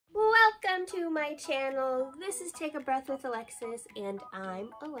Welcome to my channel. This is Take a Breath with Alexis, and I'm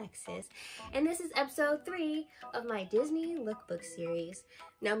Alexis. And this is episode 3 of my Disney Lookbook series.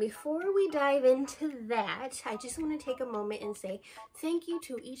 Now, before we dive into that, I just want to take a moment and say thank you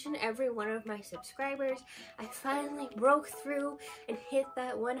to each and every one of my subscribers. I finally broke through and hit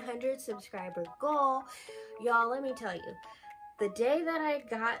that 100 subscriber goal. Y'all, let me tell you, the day that I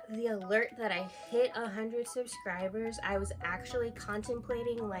got the alert that I hit 100 subscribers, I was actually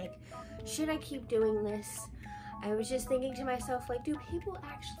contemplating, like, should I keep doing this? I was just thinking to myself, like, do people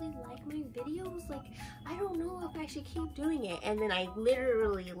actually like my videos? Like, I don't know if I should keep doing it. And then I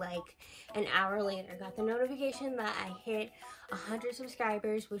literally, like, an hour later got the notification that I hit 100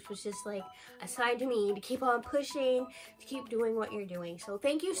 subscribers, which was just like a sign to me to keep on pushing, to keep doing what you're doing. So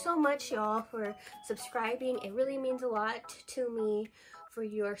thank you so much, y'all, for subscribing. It really means a lot to me for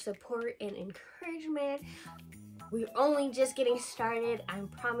your support and encouragement. We're only just getting started. I'm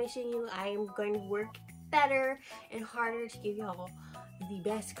promising you I am going to work better and harder to give y'all the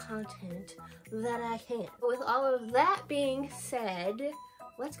best content that I can. With all of that being said,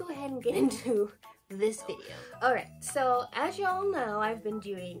 let's go ahead and get into this video. Alright, so as y'all know, I've been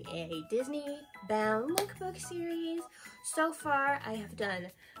doing a DisneyBound Lookbook series. So far, I have done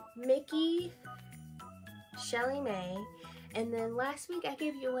Mickey, Shelly May, and then last week I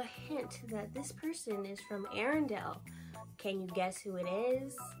gave you a hint that this person is from Arendelle. Can you guess who it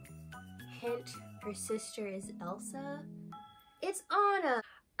is? Hint, her sister is Elsa. It's Anna.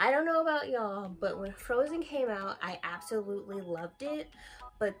 I don't know about y'all, but when Frozen came out, I absolutely loved it.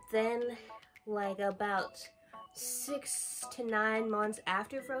 But then, like, about 6 to 9 months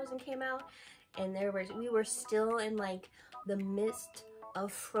after Frozen came out, and we were still in, like, the midst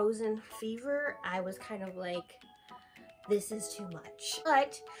of Frozen fever, I was kind of like, this is too much.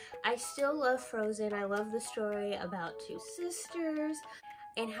 But I still love Frozen. I love the story about two sisters.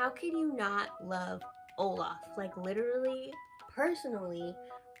 And how can you not love Olaf? Like, literally, personally,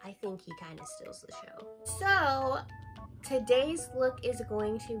 I think he kind of steals the show. So today's look is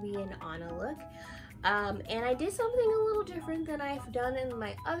going to be an Anna look. And I did something a little different than I've done in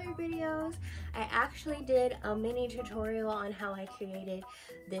my other videos. I actually did a mini tutorial on how I created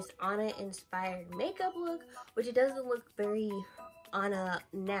this Anna inspired makeup look, which it doesn't look very Anna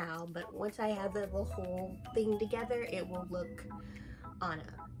now, but once I have the whole thing together, it will look Anna.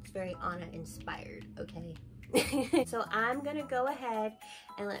 It's very Anna inspired, okay? So I'm gonna go ahead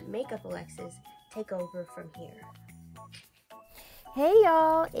and let Makeup Alexis take over from here. Hey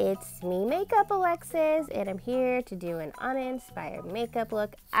y'all, it's me, Makeup Alexis, and I'm here to do an Anna inspired makeup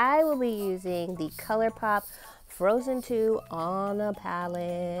look. I will be using the ColourPop Frozen 2 Anna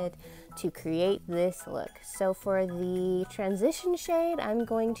palette to create this look. So for the transition shade, I'm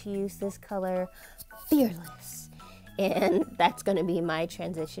going to use this color Fearless. And that's going to be my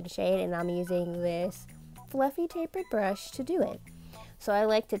transition shade, and I'm using this fluffy tapered brush to do it. So I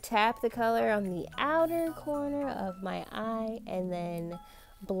like to tap the color on the outer corner of my eye and then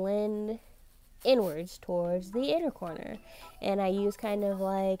blend inwards towards the inner corner. And I use kind of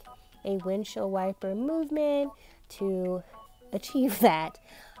like a windshield wiper movement to achieve that.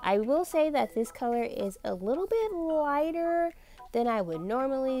 I will say that this color is a little bit lighter than I would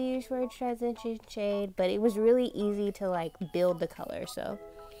normally use for a transition shade, but it was really easy to like build the color, so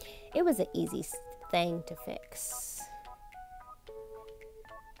it was an easy thing to fix.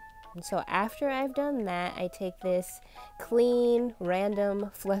 And so after I've done that, I take this clean,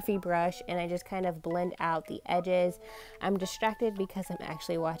 random, fluffy brush and I just kind of blend out the edges. I'm distracted because I'm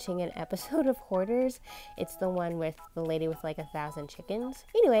actually watching an episode of Hoarders. It's the one with the lady with like 1,000 chickens.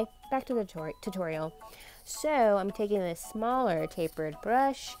 Anyway, back to the tutorial. So I'm taking this smaller tapered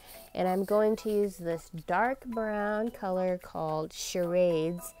brush and I'm going to use this dark brown color called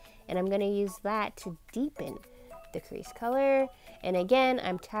Charades, and I'm going to use that to deepen the crease color. And again,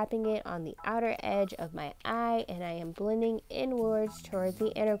 I'm tapping it on the outer edge of my eye and I am blending inwards towards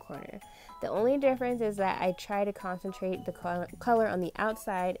the inner corner. The only difference is that I try to concentrate the color on the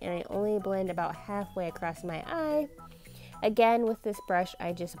outside and I only blend about halfway across my eye. Again, with this brush,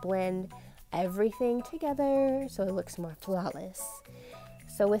 I just blend everything together so it looks more flawless.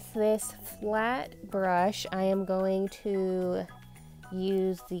 So with this flat brush, I am going to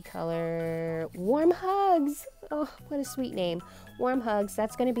use the color Warm Hugs. Oh, what a sweet name. Warm Hugs.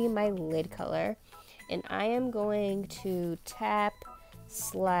 That's going to be my lid color. And I am going to tap /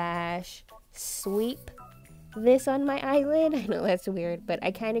 sweep this on my eyelid. I know that's weird, but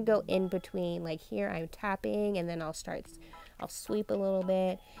I kind of go in between. Like here I'm tapping and then I'll sweep a little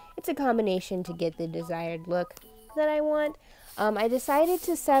bit. It's a combination to get the desired look that I want. I decided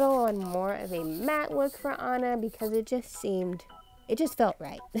to settle on more of a matte look for Anna because it just seemed It just felt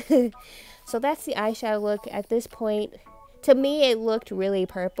right. So that's the eyeshadow look at this point. To me, it looked really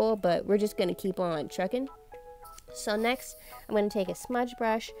purple, but we're just going to keep on trucking. So next, I'm going to take a smudge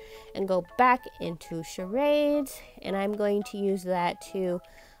brush and go back into Charades, and I'm going to use that to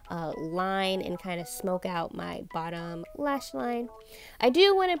line and kind of smoke out my bottom lash line. I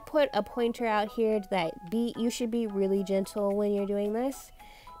do want to put a pointer out here that you should be really gentle when you're doing this,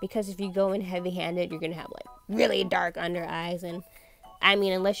 because if you go in heavy-handed, you're going to have like really dark under eyes, and I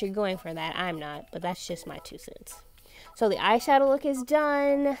mean, unless you're going for that, I'm not, but that's just my 2 cents. So the eyeshadow look is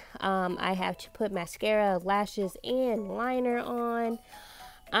done. I have to put mascara, lashes, and liner on.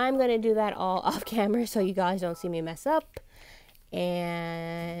 I'm going to do that all off camera so you guys don't see me mess up.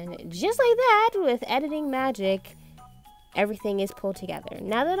 And just like that, with editing magic, everything is pulled together.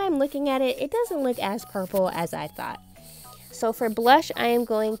 Now that I'm looking at it, it doesn't look as purple as I thought. So for blush, I am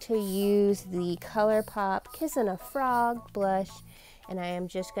going to use the ColourPop Kissin' a Frog blush. And I am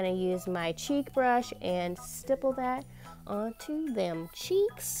just going to use my cheek brush and stipple that onto them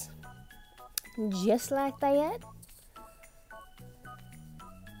cheeks. Just like that.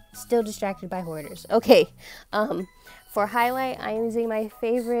 Still distracted by hoarders. Okay. For highlight, I am using my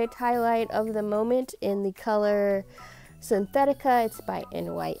favorite highlight of the moment in the color Synthetica. It's by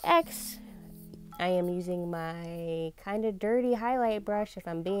NYX. I am using my kind of dirty highlight brush, if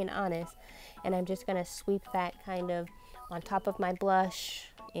I'm being honest. And I'm just going to sweep that kind of on top of my blush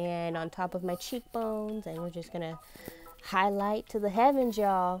and on top of my cheekbones, and we're just gonna highlight to the heavens,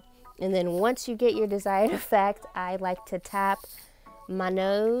 y'all. And then once you get your desired effect, I like to tap my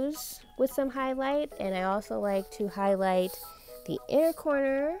nose with some highlight, and I also like to highlight the inner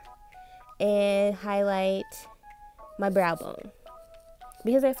corner and highlight my brow bone,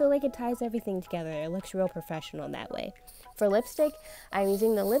 because I feel like it ties everything together. It looks real professional that way. For lipstick, I'm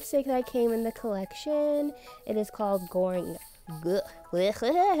using the lipstick that came in the collection. It is called Going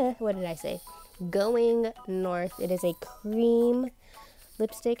North. It is a cream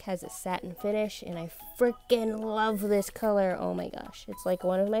lipstick, has a satin finish, and I freaking love this color. Oh my gosh, it's like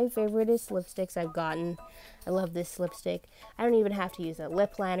one of my favoriteest lipsticks I've gotten. I love this lipstick. I don't even have to use a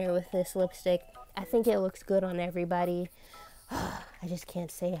lip liner with this lipstick. I think it looks good on everybody. I just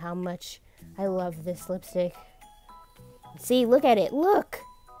can't say how much I love this lipstick. See, look at it. Look!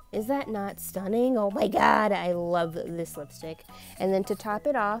 Is that not stunning? Oh my god, I love this lipstick. And then to top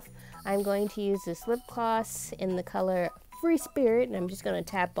it off, I'm going to use this lip gloss in the color Free Spirit, and I'm just going to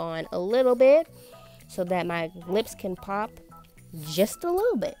tap on a little bit so that my lips can pop just a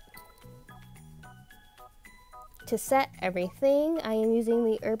little bit. To set everything, I am using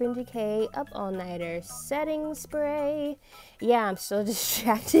the Urban Decay Up All Nighter setting spray. Yeah, I'm still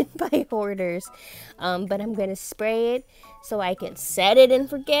distracted by hoarders, but I'm going to spray it so I can set it and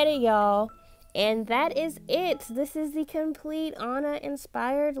forget it, y'all. And that is it. This is the complete Anna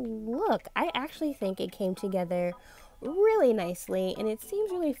inspired look. I actually think it came together really nicely, and it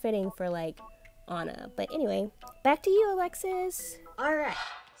seems really fitting for like Anna. But anyway, back to you, Alexis. All right.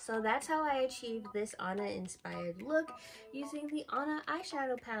 So that's how I achieved this Anna inspired look using the Anna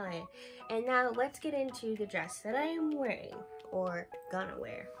eyeshadow palette. And now let's get into the dress that I am wearing, or gonna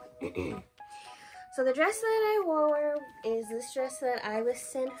wear. So the dress that I wore is this dress that I was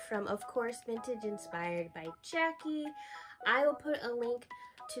sent from, of course, Vintage Inspired by Jackie. I will put a link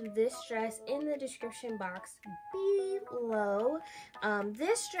to this dress in the description box below.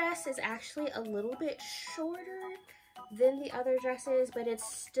 This dress is actually a little bit shorter than the other dresses, but it's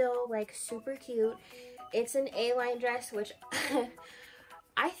still like super cute. It's an A-line dress, which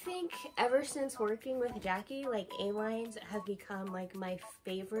I think ever since working with Jackie, like A-lines have become like my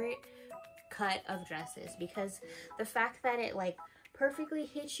favorite cut of dresses, because the fact that it like perfectly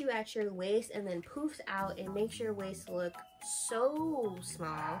hits you at your waist and then poofs out and makes your waist look so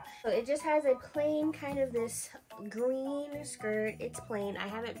small. So it just has a plain kind of this green skirt. It's plain. I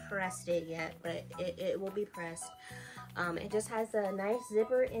haven't pressed it yet, but it will be pressed. It just has a nice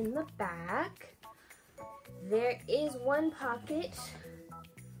zipper in the back. There is one pocket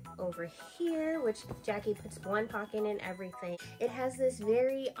over here, which Jackie puts one pocket in everything. It has this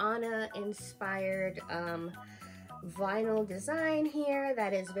very Anna inspired vinyl design here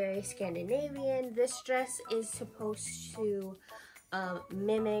that is very Scandinavian. This dress is supposed to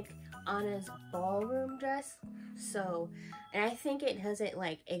mimic Anna's ballroom dress, so, and I think it does it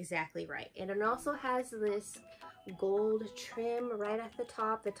like exactly right. And it also has this gold trim right at the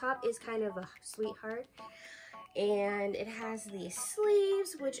top. The top is kind of a sweetheart, and it has these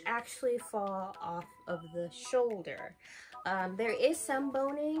sleeves which actually fall off of the shoulder. There is some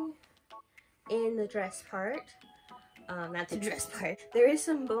boning in the dress part, not the dress part. There is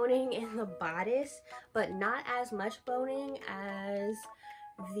some boning in the bodice, but not as much boning as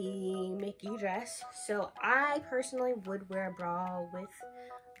the Mickey dress. So I personally would wear a bra with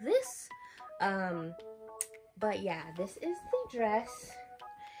this. But yeah, this is the dress.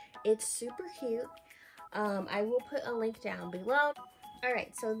 It's super cute. I will put a link down below.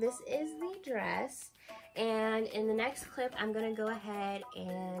 Alright, so this is the dress, and in the next clip I'm going to go ahead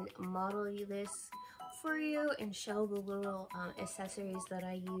and model you this for you and show the little accessories that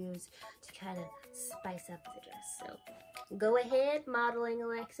I use to kind of spice up the dress. So go ahead, modeling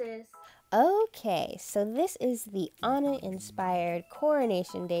Alexis. Okay, so this is the Anna-inspired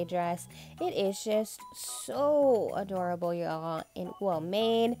Coronation Day dress. It is just so adorable, y'all, and well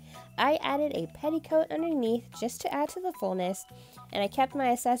made. I added a petticoat underneath just to add to the fullness, and I kept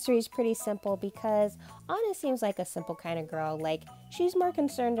my accessories pretty simple because Anna seems like a simple kind of girl. Like, she's more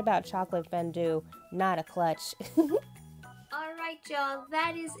concerned about chocolate fondue, not a clutch. Alright y'all,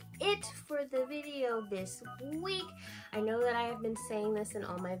 that is it for the video this week. I know that I have been saying this in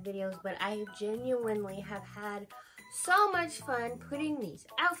all my videos, but I genuinely have had so much fun putting these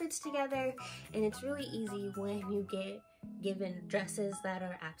outfits together, and it's really easy when you get given dresses that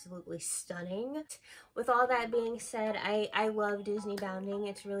are absolutely stunning. With all that being said, I love Disney bounding.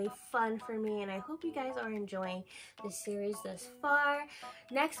 It's really fun for me, and I hope you guys are enjoying this series thus far.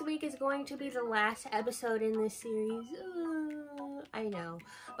 Next week is going to be the last episode in this series. I know,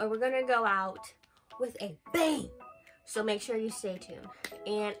 but we're gonna go out with a bang, so make sure you stay tuned.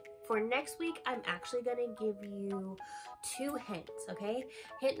 And for next week, I'm actually gonna give you 2 hints, okay?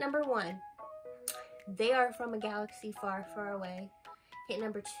 Hint number 1, they are from a galaxy far, far away. Hint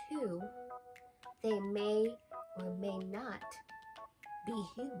number 2, they may or may not be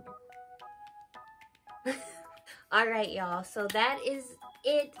human. Alright, y'all, so that is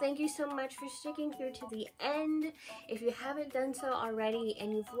it. Thank you so much for sticking through to the end. If you haven't done so already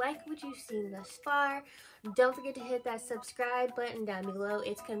and you've liked what you've seen thus far, don't forget to hit that subscribe button down below.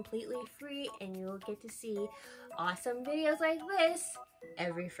 It's completely free and you'll get to see awesome videos like this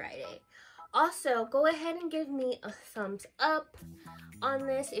every Friday. Also, go ahead and give me a thumbs up on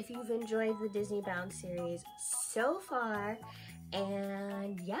this if you've enjoyed the DisneyBound series so far.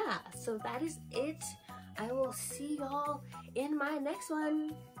 And yeah, so that is it. I will see y'all in my next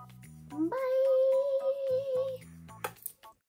one. Bye!